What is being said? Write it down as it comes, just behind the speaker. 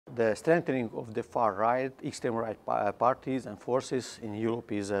The strengthening of the far right, extreme right parties and forces in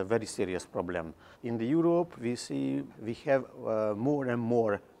Europe is a very serious problem. In Europe, we have more and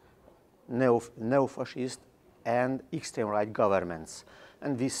more neo-fascist and extreme right governments.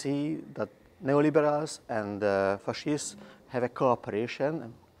 And we see that neoliberals and fascists have a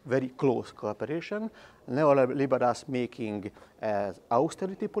cooperation, very close cooperation. Neoliberals making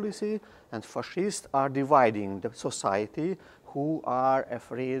austerity policy, and fascists are dividing the society, who are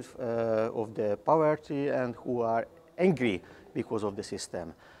afraid of the poverty and who are angry because of the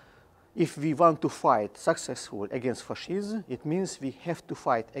system. If we want to fight successfully against fascism, it means we have to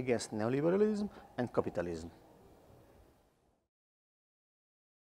fight against neoliberalism and capitalism.